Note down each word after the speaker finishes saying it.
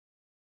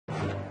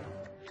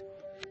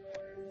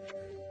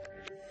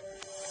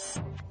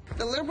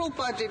The Liberal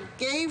budget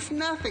gave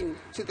nothing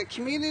to the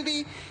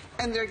community,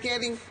 and they're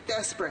getting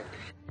desperate.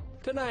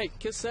 Tonight,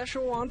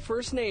 Kashechewan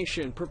First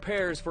Nation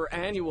prepares for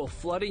annual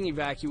flooding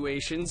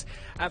evacuations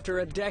after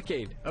a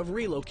decade of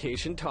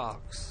relocation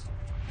talks.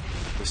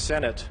 The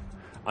Senate,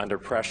 under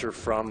pressure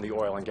from the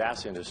oil and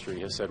gas industry,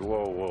 has said,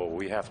 whoa,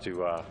 we have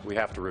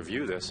to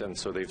review this, and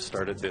so they've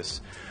started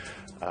this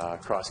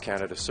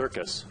cross-Canada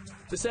circus.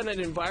 The Senate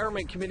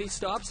Environment Committee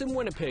stops in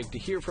Winnipeg to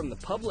hear from the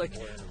public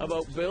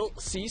about Bill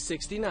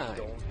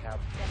C-69.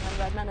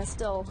 Redman is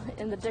still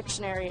in the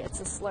dictionary. It's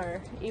a slur,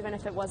 even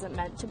if it wasn't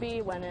meant to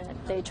be when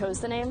they chose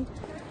the name.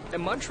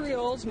 And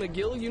Montreal's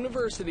McGill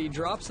University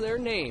drops their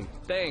name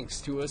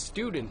thanks to a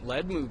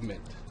student-led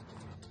movement.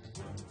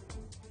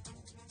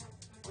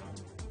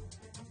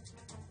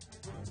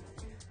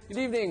 Good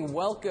evening.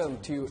 Welcome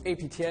to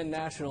APTN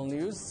National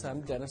News.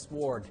 I'm Dennis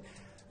Ward.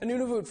 A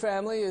Nunavut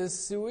family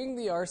is suing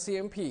the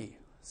RCMP,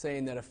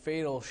 saying that a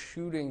fatal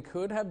shooting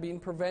could have been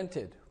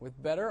prevented with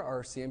better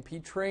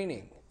RCMP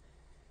training.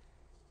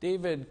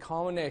 David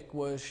Komanik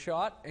was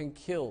shot and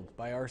killed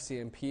by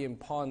RCMP in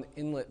Pond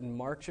Inlet in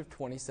March of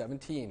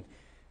 2017.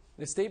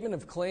 In a statement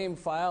of claim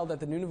filed at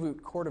the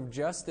Nunavut Court of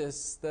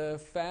Justice,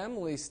 the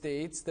family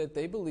states that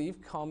they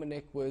believe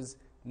Komanik was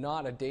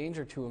not a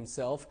danger to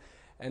himself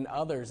and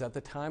others at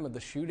the time of the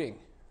shooting.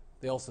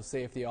 They also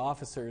say if the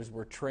officers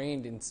were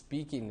trained in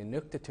speaking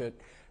Inuktitut,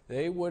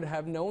 they would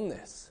have known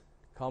this.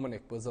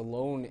 Komanik was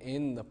alone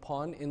in the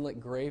Pond Inlet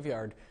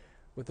graveyard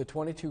with a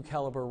 .22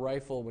 caliber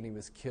rifle when he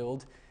was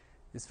killed.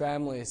 His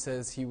family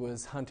says he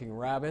was hunting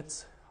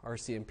rabbits.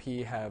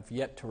 RCMP have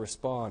yet to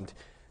respond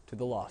to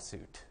the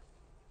lawsuit.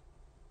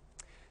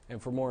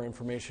 And for more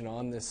information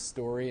on this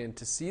story and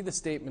to see the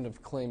statement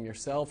of claim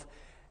yourself,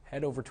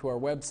 head over to our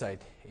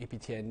website,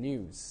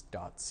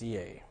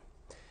 aptnnews.ca.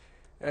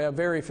 A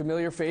very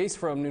familiar face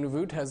from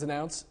Nunavut has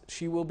announced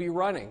she will be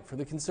running for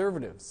the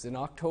Conservatives in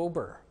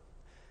October.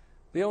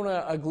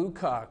 Leona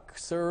Aglucock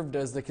served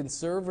as the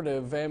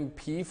Conservative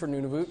MP for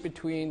Nunavut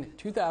between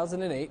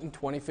 2008 and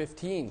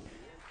 2015,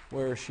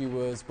 where she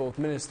was both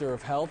Minister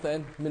of Health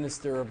and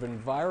Minister of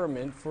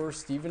Environment for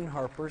Stephen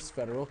Harper's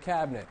federal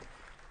cabinet.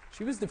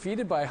 She was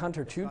defeated by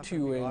Hunter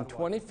Tutu in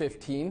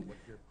 2015,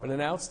 but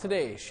announced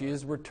today she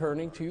is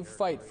returning to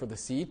fight for the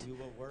seat.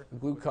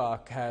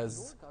 Aglucock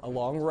has a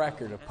long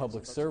record of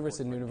public service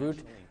in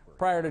Nunavut.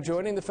 Prior to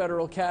joining the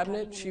federal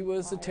cabinet, she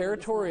was a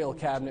territorial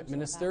cabinet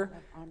minister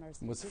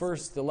and was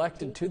first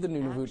elected to the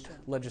Nunavut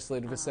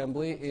Legislative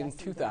Assembly in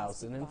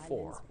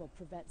 2004.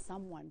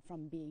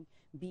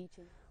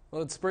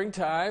 Well, it's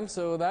springtime,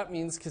 so that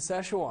means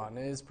Kashechewan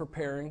is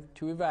preparing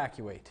to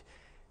evacuate.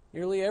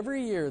 Nearly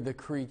every year, the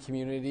Cree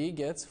community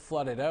gets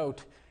flooded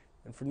out,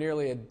 and for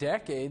nearly a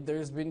decade,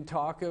 there's been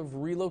talk of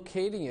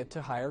relocating it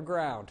to higher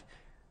ground.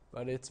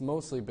 But it's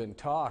mostly been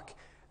talk.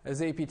 As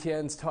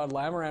APTN's Todd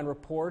Lamoran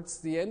reports,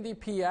 the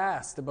NDP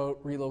asked about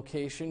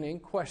relocation in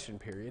question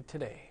period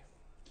today.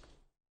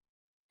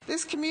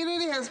 This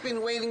community has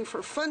been waiting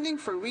for funding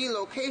for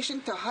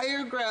relocation to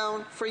higher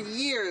ground for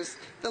years.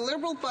 The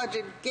Liberal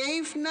budget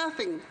gave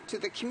nothing to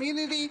the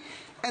community,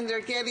 and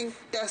they're getting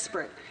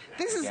desperate.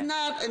 This is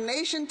not a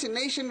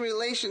nation-to-nation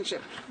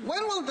relationship.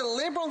 When will the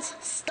Liberals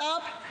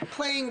stop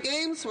playing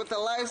games with the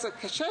lives of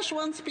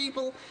Kashechewan's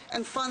people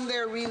and fund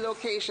their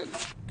relocation?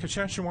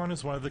 Kashechewan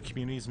is one of the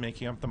communities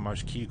making up the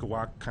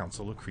Mushkegowuk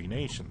Council of Cree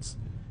Nations.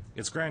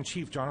 Its Grand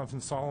Chief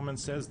Jonathan Solomon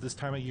says this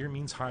time of year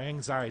means high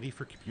anxiety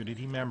for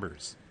community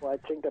members. Well, I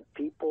think that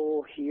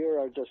people here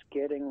are just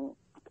getting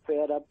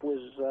fed up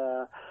with,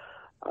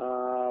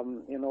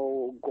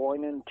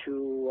 going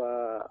into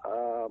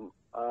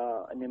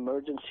an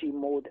emergency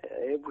mode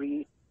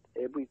every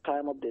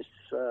time at this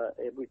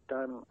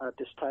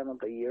time of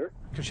the year.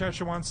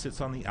 Kashechewan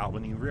sits on the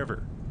Albany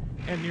River,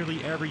 and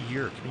nearly every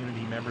year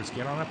community members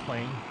get on a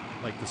plane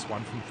like this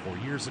one from 4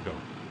 years ago.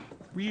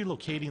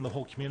 Relocating the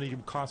whole community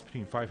would cost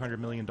between $500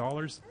 million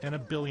and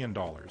 $1 billion.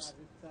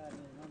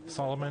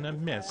 Solomon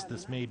admits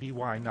this may be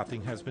why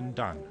nothing has been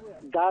done.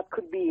 That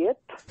could be it,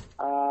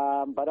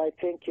 but I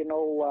think they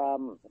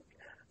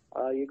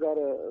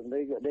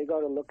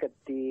gotta look at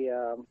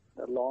the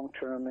long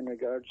term in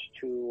regards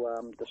to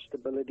the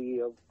stability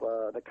of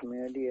the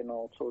community and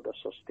also the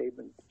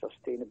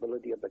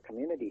sustainability of the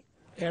community.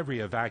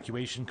 Every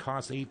evacuation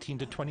costs $18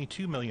 to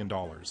 $22 million.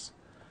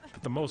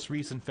 But the most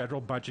recent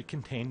federal budget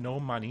contained no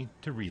money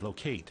to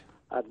relocate.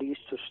 At least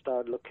to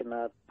start looking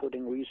at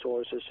putting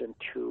resources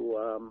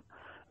into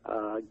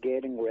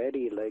getting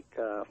ready, like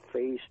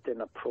phased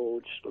and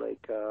approach,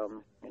 like a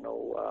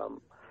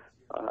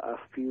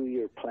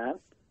few-year plan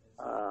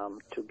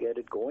to get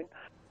it going.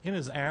 In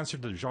his answer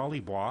to Jolly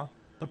Bois,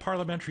 the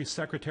Parliamentary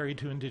Secretary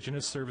to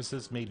Indigenous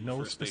Services made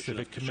no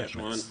specific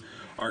commitments.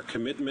 Our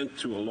commitment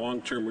to a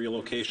long-term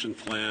relocation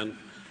plan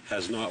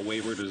has not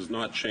wavered, has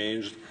not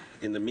changed.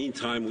 In the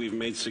meantime, we've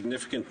made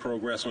significant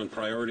progress on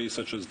priorities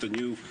such as the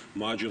new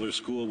modular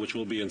school, which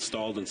will be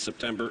installed in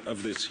September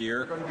of this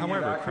year.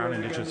 However, Crown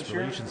Indigenous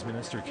Relations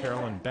Minister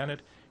Carolyn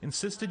Bennett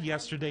insisted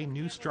yesterday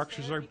new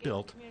structures are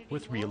built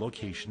with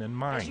relocation in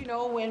mind. As you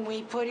know, when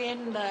we put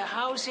in the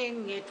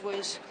housing, it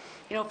was,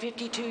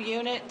 52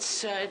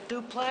 units,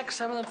 duplex,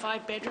 some of them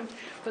 5 bedrooms,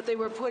 but they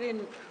were put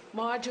in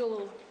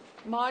modules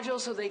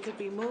so they could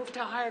be moved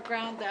to higher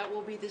ground. That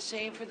will be the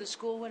same for the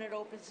school when it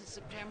opens in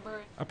September.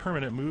 A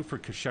permanent move for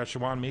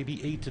Kashechewan may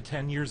be 8 to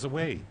 10 years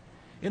away.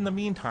 In the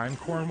meantime,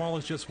 Cornwall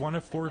is just one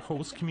of 4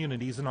 host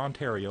communities in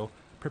Ontario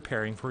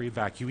preparing for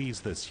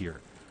evacuees this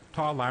year.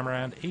 Todd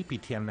Lamarand,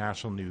 APTN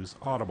National News,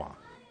 Ottawa.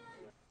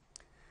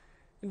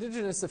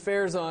 Indigenous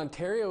Affairs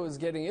Ontario is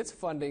getting its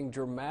funding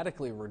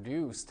dramatically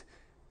reduced.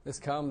 This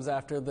comes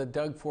after the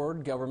Doug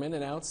Ford government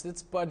announced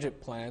its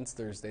budget plans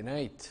Thursday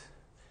night.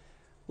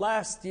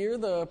 Last year,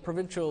 the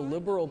provincial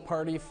Liberal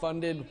Party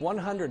funded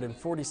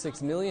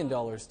 $146 million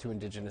to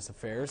Indigenous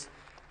Affairs.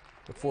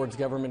 But Ford's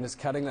government is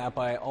cutting that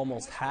by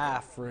almost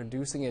half,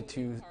 reducing it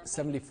to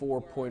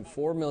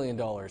 $74.4 million.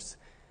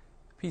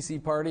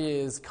 PC Party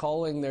is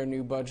calling their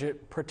new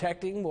budget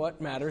protecting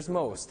what matters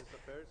most.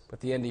 But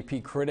the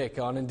NDP critic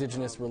on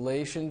Indigenous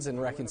relations and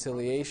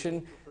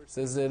reconciliation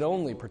says it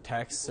only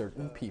protects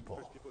certain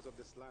people.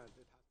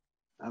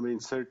 I mean,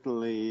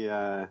 certainly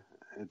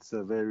it's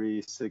a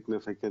very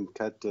significant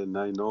cut, and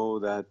I know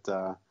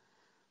that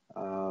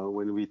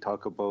when we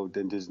talk about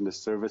Indigenous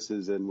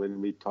services and when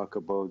we talk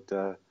about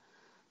the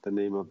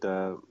name of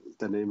the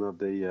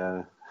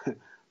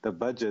the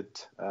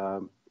budget,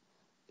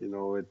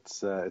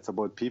 it's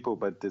about people,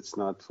 but it's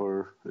not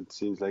for. It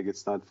seems like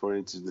it's not for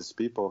Indigenous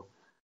people.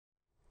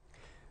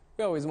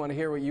 We always want to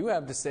hear what you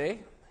have to say.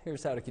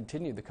 Here's how to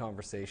continue the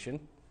conversation.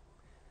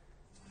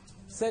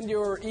 Send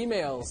your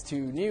emails to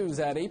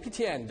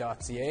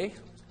news@aptn.ca.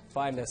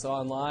 Find us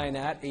online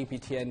at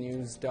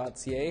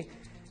aptnnews.ca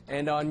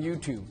and on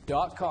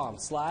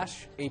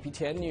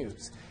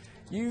youtube.com/aptnnews.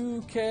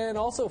 You can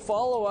also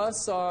follow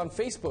us on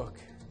Facebook,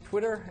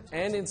 Twitter,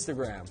 and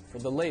Instagram for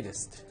the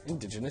latest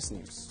Indigenous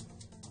news.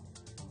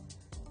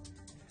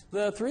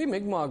 The 3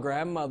 Mi'kmaq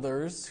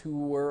grandmothers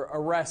who were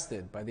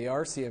arrested by the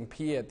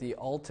RCMP at the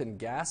Alton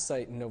gas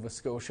site in Nova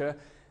Scotia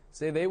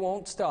say they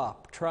won't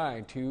stop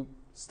trying to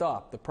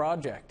stop the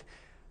project.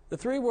 The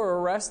 3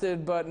 were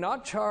arrested but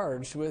not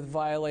charged with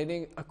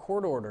violating a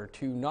court order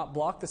to not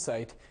block the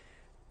site.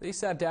 They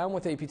sat down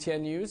with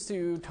APTN News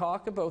to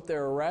talk about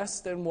their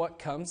arrest and what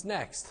comes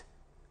next.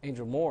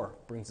 Angel Moore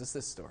brings us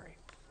this story.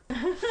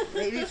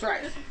 Ladies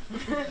first.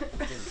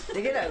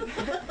 Dig it out.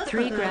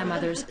 3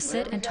 grandmothers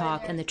sit and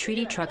talk in the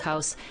Treaty Truck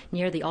House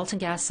near the Alton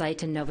gas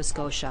site in Nova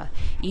Scotia.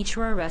 Each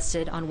were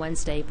arrested on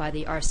Wednesday by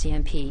the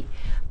RCMP,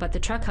 but the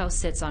truck house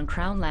sits on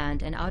Crown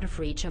land and out of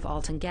reach of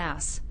Alton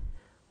Gas.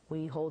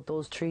 We hold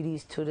those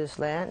treaties to this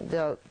land.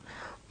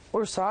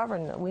 We're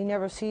sovereign. We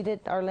never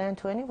ceded our land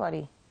to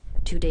anybody.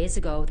 2 days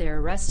ago, they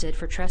were arrested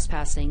for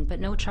trespassing, but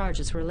no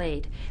charges were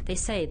laid. They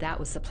say that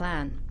was the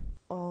plan.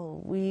 Oh,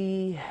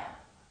 we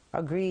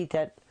agreed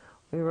that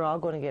we were all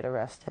going to get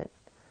arrested,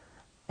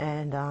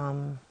 and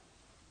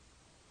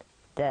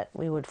that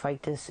we would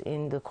fight this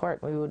in the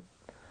court. We would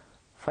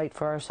fight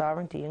for our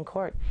sovereignty in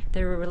court.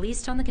 They were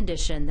released on the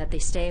condition that they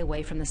stay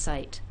away from the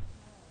site.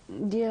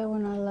 Yeah, we're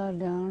not allowed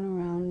down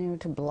around there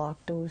to block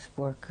those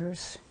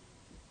workers.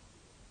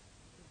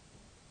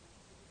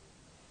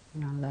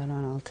 We're not allowed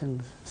on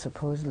Alton,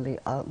 supposedly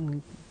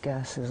Alton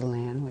Gas's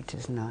land, which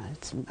is not.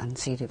 It's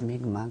unceded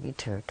Mi'kmaq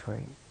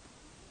territory.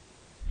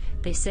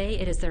 They say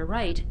it is their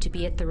right to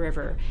be at the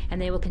river,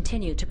 and they will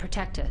continue to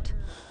protect it.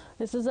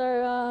 This is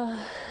our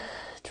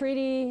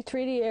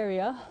treaty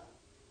area.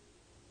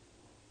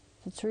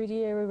 It's a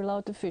treaty area we're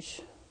allowed to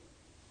fish.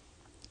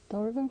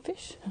 Don't even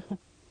fish.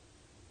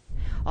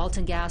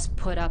 Alton Gas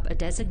put up a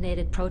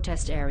designated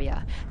protest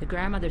area. The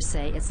grandmothers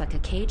say it's like a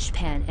caged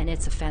pen and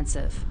it's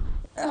offensive.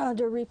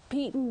 They're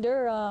repeating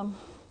their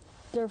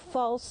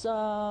false,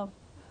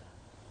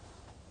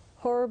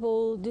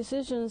 horrible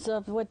decisions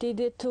of what they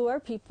did to our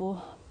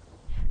people.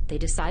 They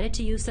decided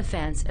to use the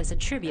fence as a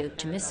tribute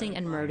to missing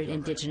and murdered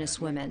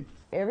Indigenous women.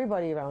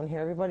 Everybody around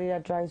here, everybody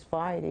that drives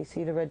by, they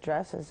see the red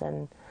dresses,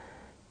 and,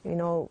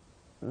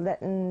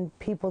 letting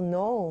people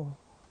know,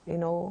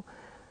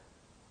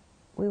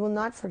 we will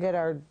not forget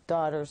our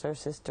daughters, our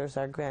sisters,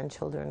 our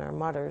grandchildren, our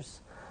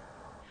mothers.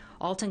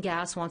 Alton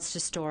Gas wants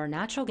to store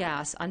natural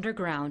gas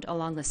underground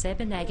along the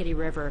Sebenagity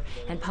River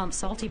and pump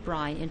salty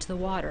brine into the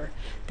water.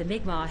 The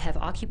Mi'kmaq have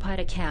occupied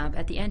a camp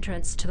at the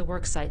entrance to the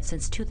worksite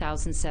since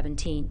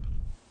 2017.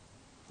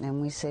 And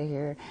we sit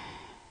here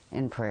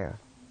in prayer.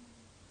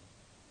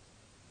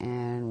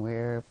 And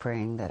we're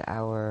praying that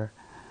our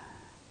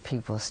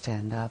people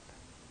stand up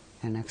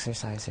and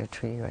exercise their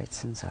treaty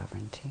rights and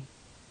sovereignty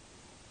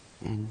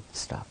and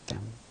stop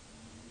them.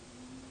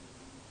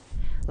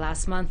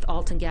 Last month,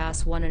 Alton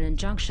Gas won an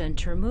injunction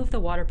to remove the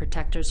water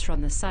protectors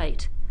from the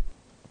site.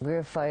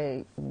 We're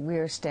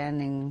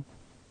standing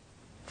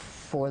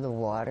for the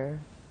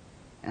water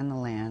and the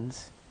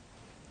lands.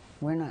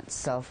 We're not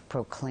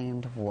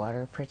self-proclaimed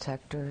water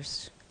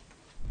protectors.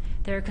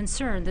 They are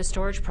concerned the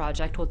storage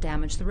project will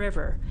damage the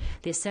river.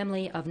 The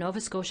Assembly of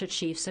Nova Scotia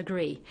chiefs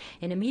agree.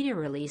 In a media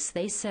release,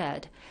 they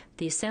said,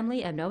 "The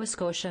Assembly of Nova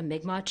Scotia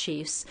Mi'kmaq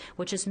Chiefs,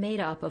 which is made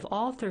up of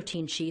all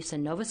 13 chiefs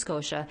in Nova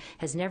Scotia,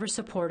 has never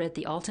supported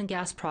the Alton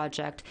Gas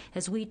project,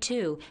 as we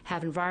too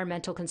have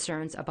environmental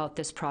concerns about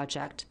this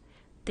project."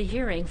 The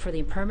hearing for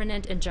the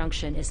permanent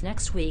injunction is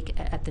next week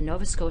at the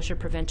Nova Scotia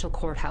Provincial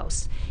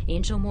Courthouse.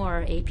 Angel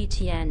Moore,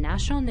 APTN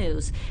National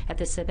News, at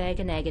the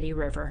Sebaganagati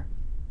River.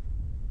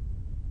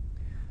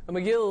 A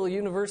McGill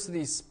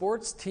University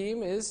sports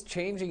team is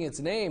changing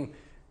its name.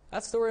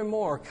 That story and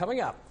more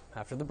coming up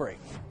after the break.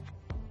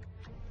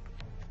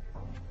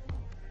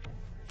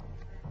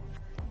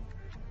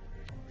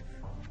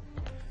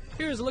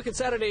 Here's a look at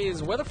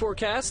Saturday's weather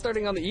forecast.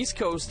 Starting on the East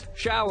Coast,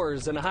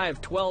 showers and a high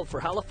of 12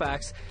 for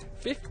Halifax,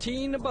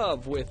 15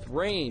 above with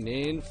rain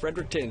in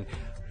Fredericton,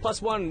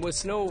 +1 with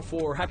snow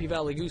for Happy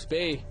Valley Goose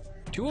Bay,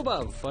 2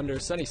 above under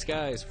sunny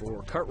skies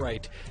for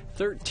Cartwright,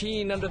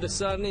 13 under the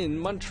sun in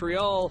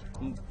Montreal,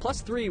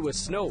 +3 with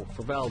snow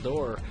for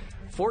Val-d'Or,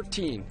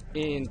 14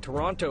 in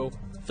Toronto,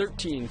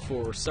 13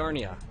 for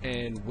Sarnia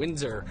and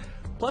Windsor,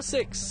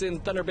 +6 in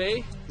Thunder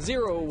Bay,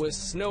 0 with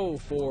snow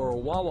for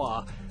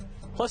Wawa,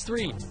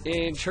 +3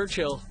 in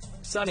Churchill,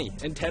 sunny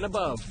and 10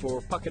 above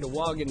for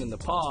Puckatawagan and the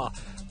Paw,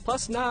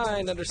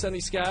 +9 under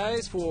sunny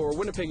skies for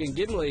Winnipeg and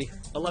Gimli,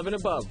 11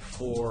 above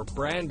for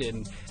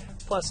Brandon,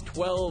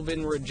 +12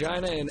 in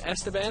Regina and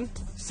Estevan,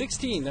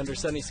 16 under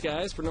sunny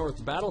skies for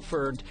North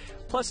Battleford,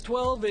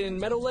 +12 in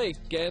Meadow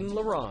Lake and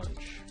La Ronge.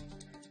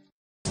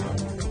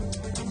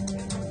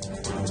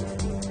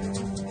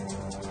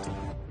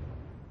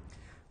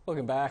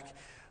 Welcome back.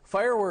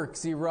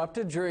 Fireworks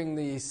erupted during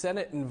the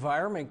Senate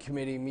Environment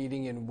Committee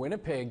meeting in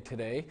Winnipeg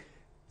today.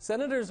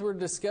 Senators were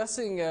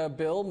discussing a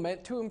bill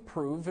meant to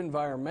improve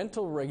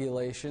environmental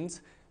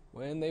regulations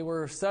when they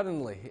were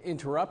suddenly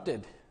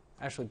interrupted.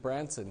 Ashley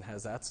Branson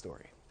has that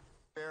story.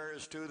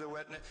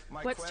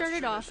 What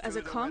started off as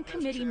a calm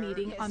committee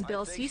meeting on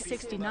Bill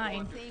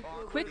C-69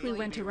 quickly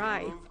went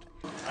awry.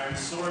 I'm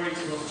sorry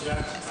to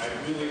object. I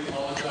really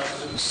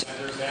apologize to the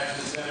senators and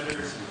the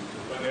senators.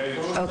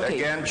 Okay.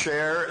 Again,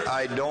 Chair,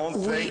 I don't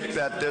think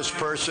that this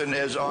person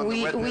is on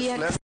the witness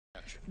list.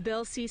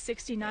 Bill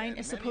C-69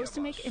 is supposed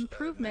to make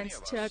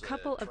improvements to a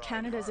couple of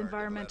Canada's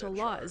environmental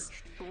laws.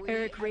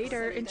 Eric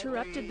Rader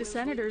interrupted the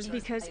senators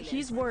because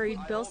he's worried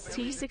Bill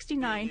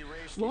C-69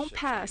 won't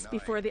pass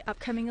before the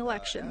upcoming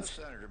elections.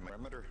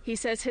 He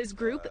says his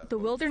group, the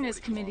Wilderness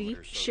Committee,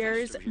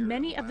 shares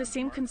many of the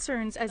same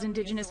concerns as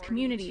Indigenous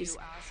communities,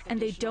 and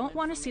they don't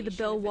want to see the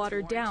bill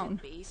watered down.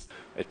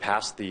 It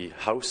passed the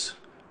House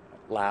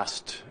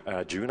last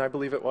June, I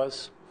believe it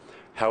was.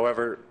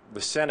 However,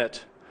 the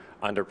Senate,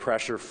 under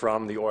pressure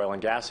from the oil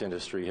and gas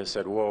industry, has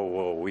said,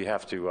 whoa, we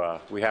have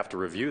to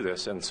review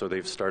this, and so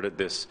they've started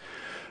this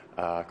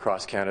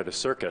cross-Canada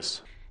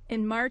circus.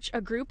 In March,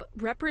 a group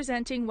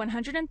representing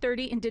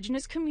 130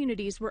 Indigenous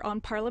communities were on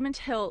Parliament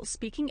Hill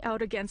speaking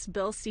out against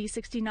Bill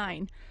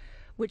C-69,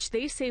 which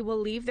they say will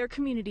leave their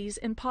communities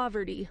in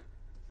poverty.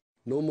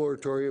 No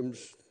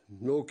moratoriums,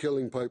 no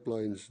killing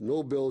pipelines,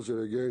 no bills that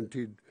are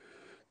guaranteed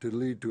to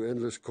lead to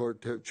endless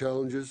court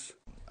challenges.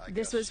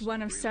 This was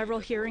one of several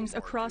hearings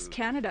across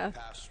Canada.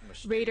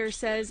 Rader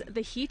says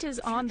the heat is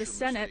on the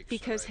Senate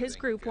because his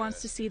group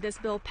wants to see this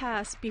bill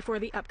pass before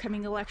the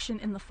upcoming election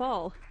in the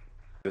fall.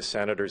 The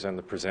senators and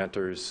the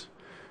presenters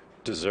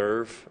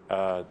deserve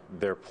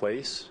their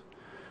place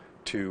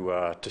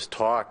to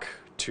talk,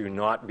 to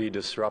not be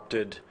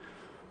disrupted.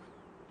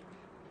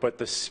 But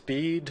the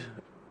speed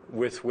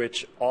with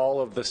which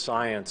all of the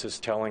science is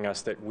telling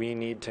us that we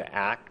need to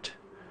act,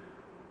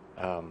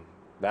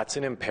 that's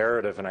an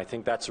imperative, and I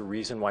think that's a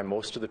reason why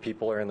most of the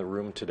people are in the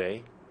room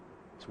today.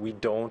 We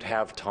don't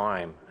have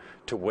time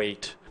to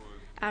wait.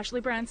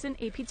 Ashley Branson,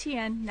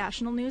 APTN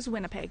National News,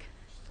 Winnipeg.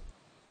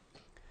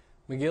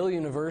 McGill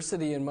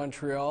University in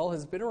Montreal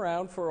has been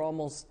around for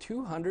almost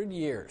 200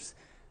 years.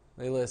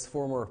 They list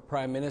former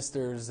prime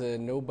ministers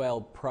and Nobel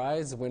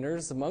Prize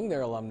winners among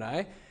their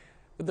alumni.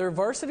 But their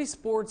varsity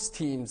sports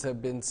teams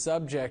have been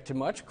subject to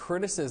much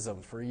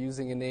criticism for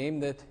using a name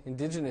that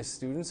Indigenous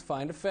students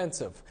find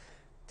offensive.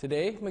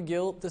 Today,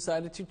 McGill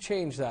decided to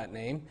change that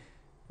name.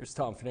 Here's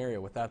Tom Fenario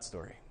with that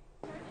story.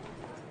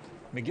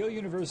 McGill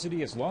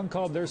University has long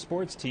called their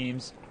sports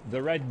teams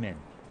the Redmen.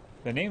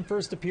 The name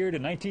first appeared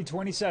in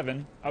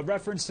 1927, a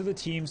reference to the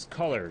team's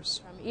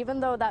colors. Even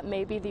though that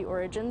may be the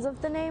origins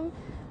of the name,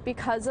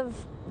 because of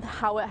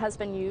how it has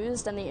been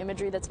used and the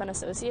imagery that's been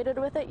associated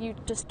with it, you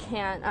just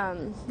can't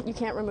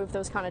remove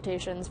those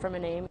connotations from a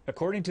name.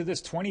 According to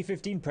this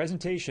 2015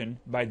 presentation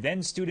by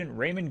then student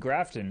Raymond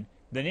Grafton,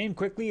 the name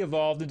quickly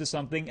evolved into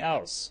something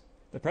else.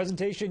 The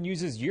presentation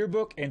uses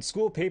yearbook and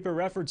school paper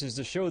references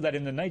to show that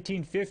in the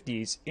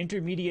 1950s,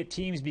 intermediate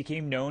teams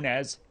became known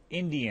as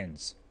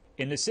Indians.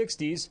 In the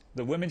 60s,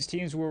 the women's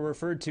teams were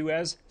referred to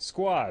as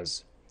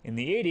squaws. In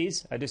the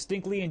 80s, a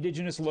distinctly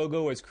Indigenous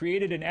logo was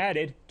created and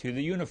added to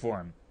the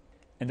uniform.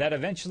 And that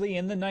eventually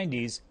in the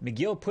 90s,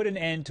 McGill put an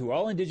end to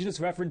all Indigenous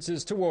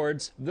references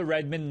towards the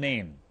Redmen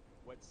name.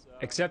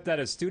 except that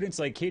as students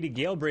like Katie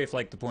Galbraith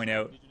like to point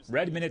out,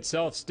 Redmond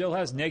itself still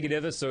has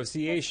negative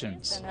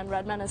associations. And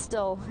Redmond is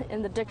still,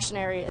 in the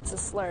dictionary, it's a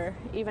slur.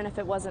 Even if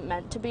it wasn't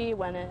meant to be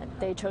when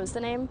they chose the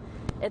name,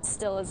 it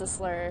still is a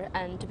slur.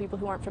 And to people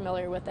who aren't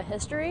familiar with the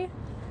history,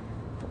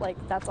 like,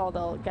 that's all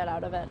they'll get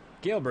out of it.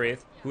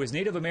 Galbraith, who is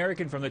Native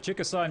American from the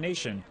Chickasaw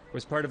Nation,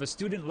 was part of a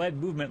student-led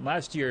movement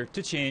last year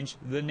to change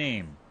the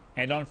name.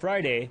 And on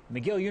Friday,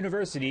 McGill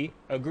University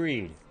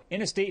agreed.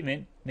 In a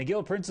statement,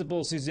 McGill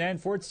principal Suzanne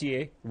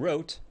Fortier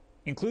wrote,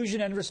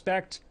 "Inclusion and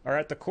respect are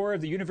at the core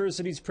of the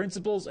university's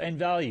principles and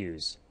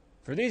values.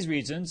 For these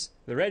reasons,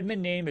 the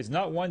Redmond name is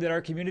not one that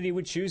our community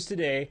would choose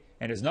today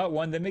and is not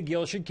one that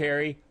McGill should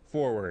carry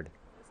forward."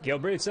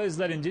 Galbraith says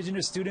that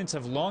Indigenous students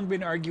have long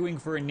been arguing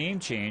for a name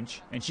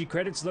change, and she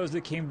credits those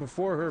that came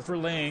before her for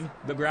laying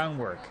the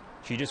groundwork.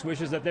 She just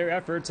wishes that their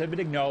efforts had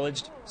been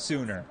acknowledged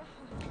sooner.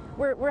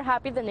 We're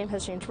happy the name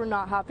has changed. We're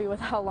not happy with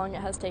how long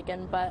it has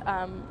taken, but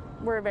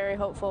we're very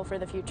hopeful for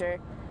the future,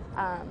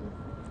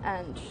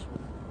 and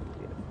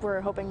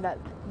we're hoping that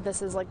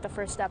this is like the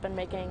first step in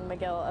making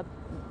McGill a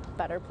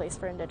better place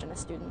for Indigenous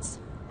students.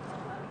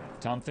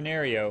 Tom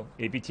Fenario,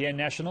 APTN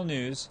National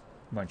News,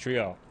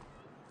 Montreal.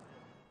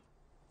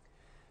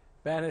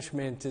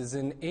 Banishment is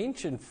an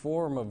ancient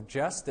form of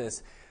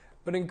justice,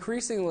 but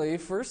increasingly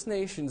First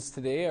Nations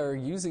today are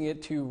using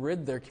it to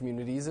rid their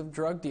communities of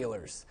drug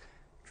dealers.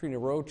 Trina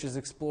Roach is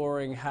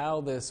exploring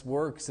how this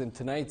works in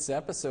tonight's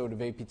episode of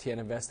APTN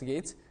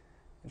Investigates,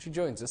 and she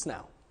joins us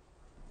now.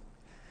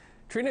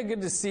 Trina,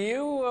 good to see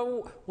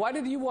you. Why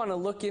did you want to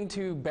look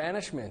into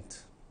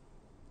banishment?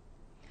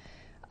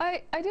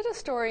 I did a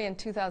story in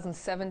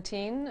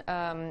 2017.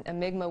 A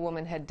Mi'kmaq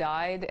woman had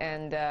died,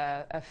 and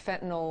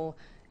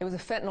it was a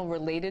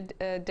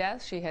fentanyl-related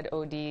death. She had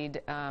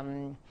OD'd.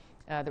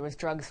 There was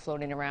drugs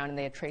floating around, and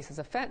they had traces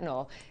of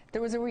fentanyl.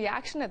 There was a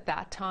reaction at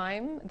that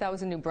time. That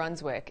was in New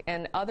Brunswick.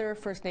 And other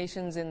First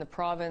Nations in the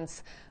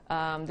province,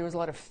 there was a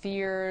lot of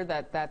fear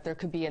that there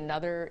could be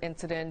another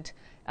incident.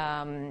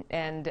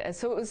 And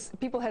so it was,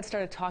 people had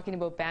started talking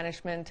about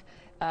banishment,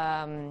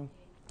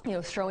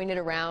 throwing it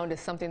around as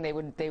something they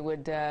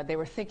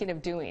were thinking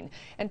of doing.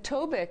 And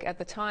Tobic at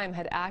the time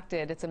had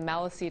acted. It's a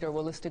Maliseet or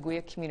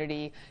Wolastoqiyik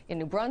community in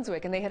New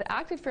Brunswick, and they had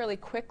acted fairly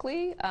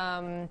quickly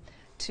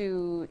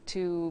to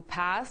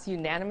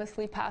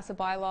unanimously pass a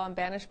bylaw on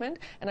banishment.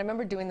 And I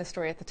remember doing the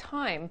story at the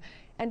time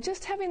and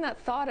just having that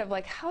thought of,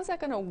 like, how's that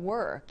going to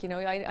work? You know,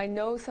 I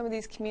know some of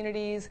these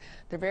communities,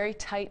 they're very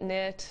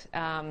tight-knit.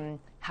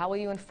 How will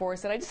you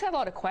enforce it? I just had a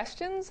lot of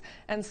questions,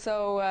 and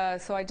so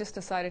I just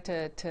decided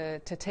to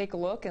take a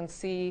look and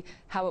see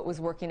how it was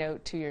working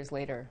out 2 years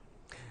later.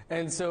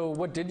 And so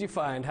what did you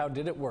find? How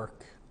did it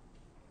work?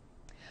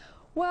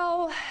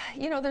 Well,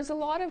 you know, there's a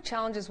lot of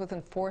challenges with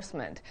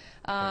enforcement.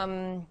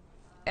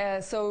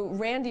 So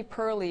Randy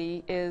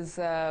Purley is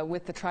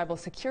with the tribal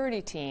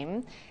security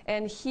team,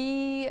 and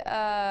he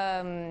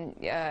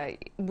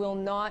will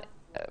not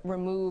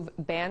remove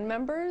band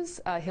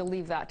members. He'll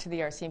leave that to the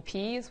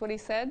RCMP, is what he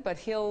said, but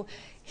he'll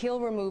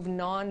remove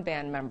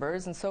non-band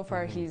members, and so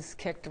far he's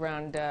kicked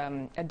around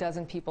a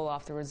dozen people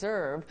off the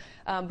reserve.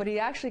 But he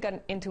actually got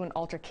into an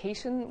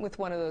altercation with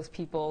one of those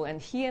people,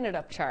 and he ended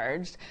up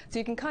charged. So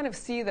you can kind of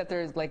see that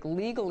there's, like,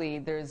 legally,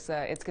 there's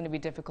it's going to be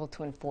difficult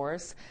to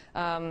enforce.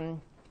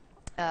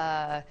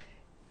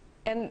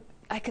 And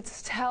I could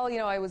tell, you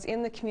know, I was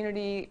in the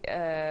community,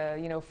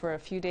 you know, for a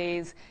few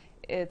days.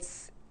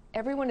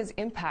 Everyone is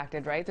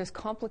impacted, right? There's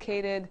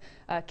complicated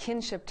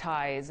kinship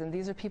ties, and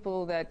these are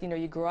people that, you know,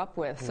 you grew up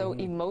with. So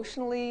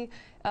emotionally,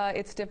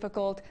 it's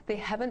difficult. They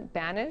haven't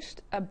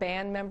banished a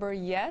band member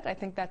yet. I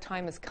think that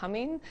time is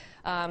coming.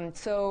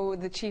 So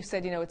the chief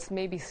said, you know, it's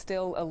maybe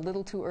still a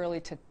little too early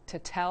to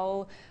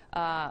tell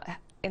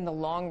in the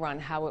long run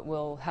how it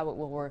will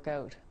work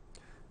out.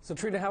 So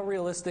Trina, how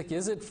realistic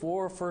is it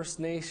for First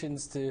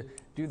Nations to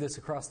do this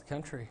across the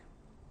country?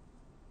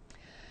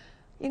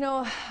 You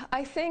know,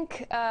 I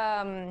think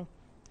I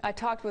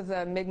talked with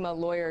a Mi'kmaq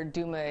lawyer,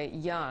 Duma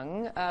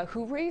Young,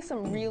 who raised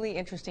some really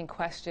interesting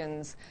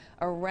questions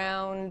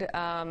around,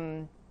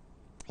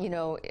 you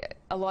know,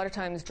 a lot of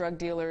times drug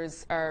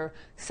dealers are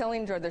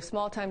selling drugs. They're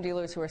small-time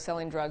dealers who are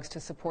selling drugs to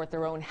support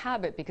their own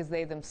habit because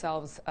they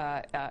themselves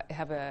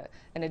have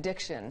an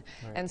addiction.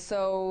 Right. And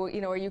so, you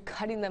know, are you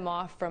cutting them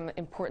off from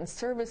important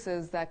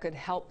services that could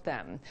help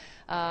them?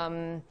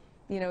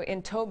 You know,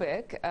 in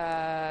Tobic,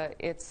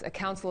 it's a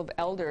council of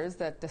elders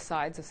that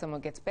decides if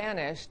someone gets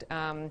banished.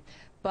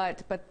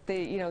 But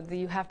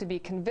you have to be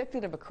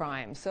convicted of a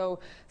crime. So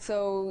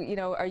you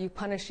know, are you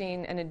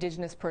punishing an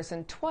Indigenous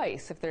person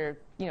twice if they're,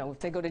 you know, if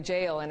they go to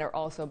jail and are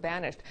also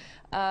banished?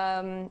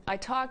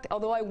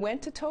 Although I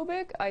went to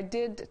Tobic, I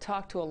did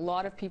talk to a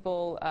lot of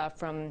people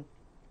from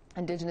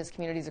Indigenous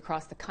communities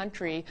across the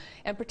country,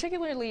 and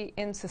particularly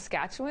in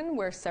Saskatchewan,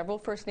 where several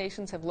First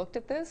Nations have looked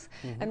at this.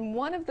 And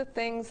one of the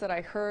things that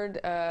I heard,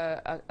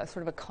 a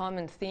sort of a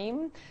common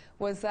theme,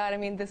 was that, I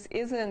mean, this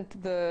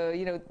isn't the,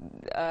 you know,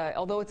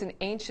 although it's an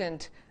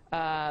ancient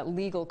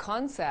legal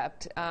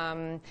concept.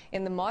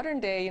 In the modern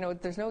day,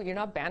 you're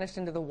not banished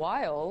into the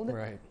wild.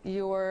 Right.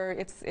 You're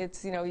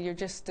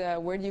just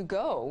where do you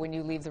go when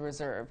you leave the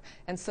reserve?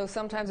 And so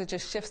sometimes it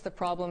just shifts the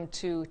problem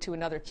to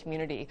another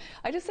community.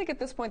 I just think at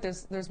this point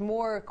there's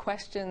more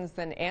questions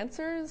than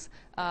answers,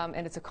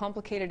 and it's a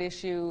complicated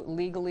issue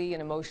legally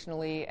and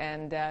emotionally,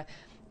 and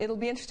it'll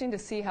be interesting to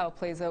see how it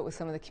plays out with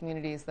some of the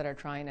communities that are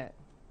trying it.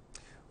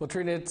 Well,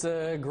 Trina, it's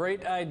a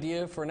great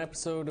idea for an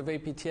episode of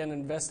APTN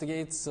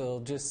Investigates. So I'll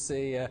just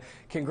say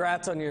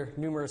congrats on your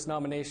numerous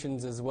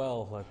nominations as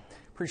well. I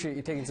appreciate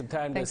you taking some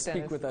time to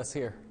speak with us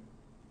here.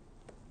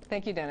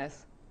 Thank you,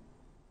 Dennis.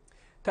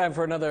 Time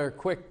for another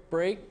quick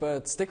break,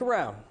 but stick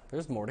around.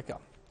 There's more to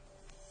come.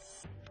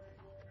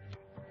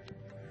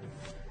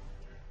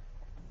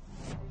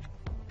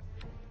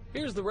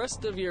 Here's the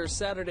rest of your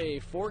Saturday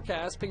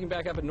forecast, picking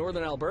back up in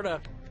northern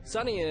Alberta.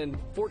 Sunny and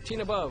 14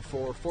 above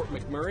for Fort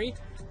McMurray.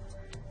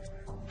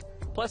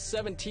 Plus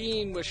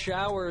 17 with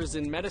showers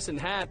in Medicine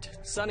Hat,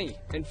 sunny,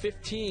 and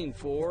 15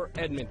 for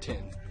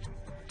Edmonton.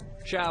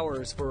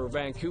 Showers for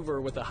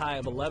Vancouver with a high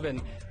of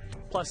 11,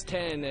 plus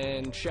 10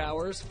 and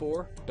showers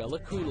for Bella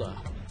Coola.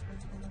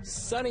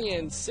 Sunny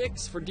and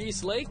 6 for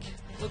Dease Lake,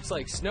 looks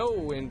like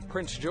snow in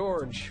Prince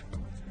George.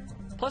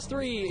 Plus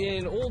 3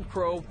 in Old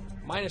Crow,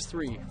 minus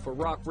 3 for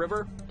Rock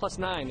River, plus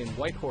 9 in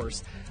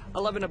Whitehorse.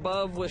 11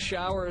 above with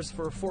showers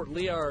for Fort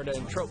Liard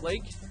and Trout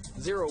Lake,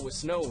 0 with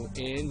snow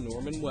in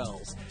Norman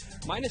Wells.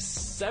 Minus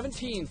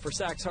 17 for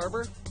Sax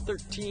Harbor,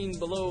 13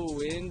 below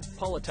in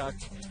Paulatuck,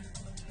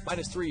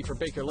 minus 3 for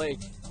Baker Lake,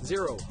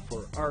 0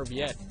 for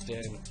Arviette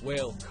and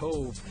Whale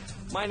Cove,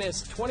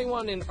 minus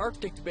 21 in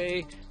Arctic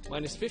Bay,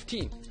 minus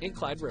 15 in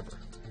Clyde River.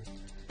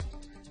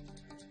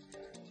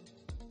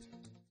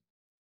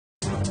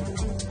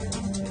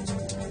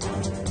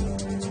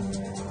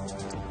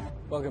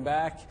 Welcome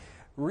back.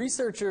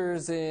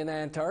 Researchers in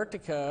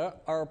Antarctica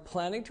are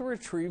planning to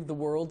retrieve the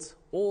world's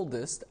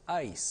oldest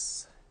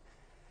ice.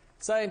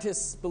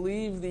 Scientists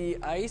believe the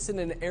ice in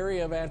an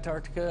area of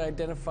Antarctica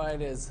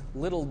identified as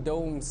Little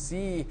Dome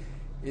C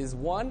is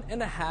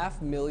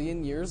 1.5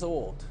 million years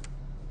old.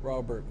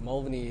 Robert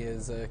Mulvaney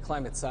is a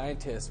climate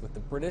scientist with the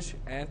British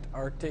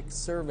Antarctic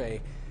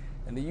Survey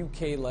and the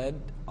UK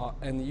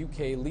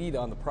lead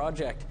on the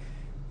project.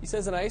 He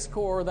says an ice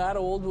core that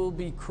old will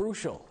be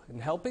crucial in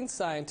helping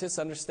scientists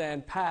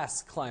understand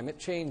past climate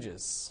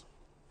changes.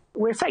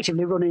 We're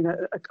effectively running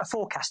a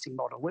forecasting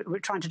model. We're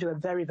trying to do a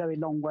very, very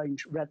long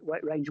range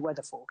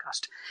weather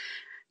forecast.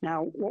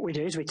 Now, what we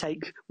do is we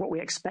take what we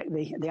expect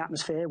the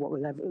atmosphere, what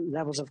the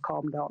levels of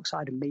carbon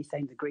dioxide and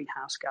methane, the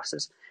greenhouse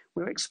gases,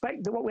 what we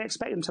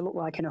expect them to look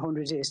like in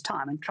 100 years'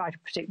 time, and try to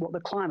predict what the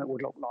climate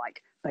would look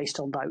like based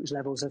on those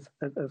levels of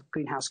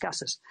greenhouse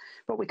gases.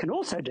 What we can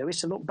also do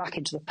is to look back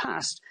into the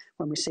past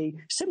when we see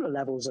similar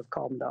levels of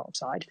carbon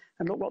dioxide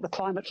and look what the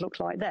climate looked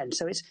like then.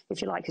 So it's,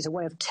 if you like, it's a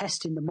way of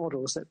testing the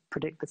models that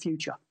predict the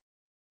future.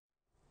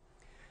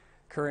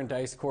 Current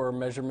ice core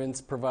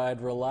measurements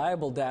provide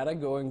reliable data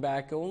going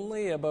back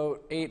only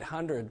about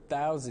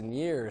 800,000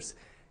 years,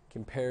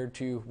 compared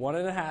to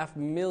 1.5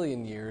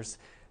 million years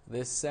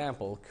this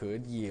sample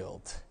could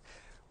yield.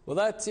 Well,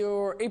 that's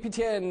your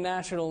APTN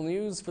National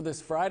News for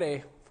this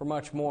Friday. For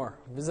much more,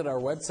 visit our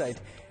website,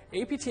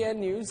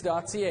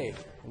 aptnnews.ca,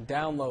 and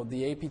download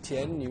the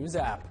APTN News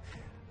app.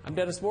 I'm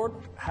Dennis Ward.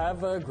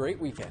 Have a great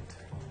weekend.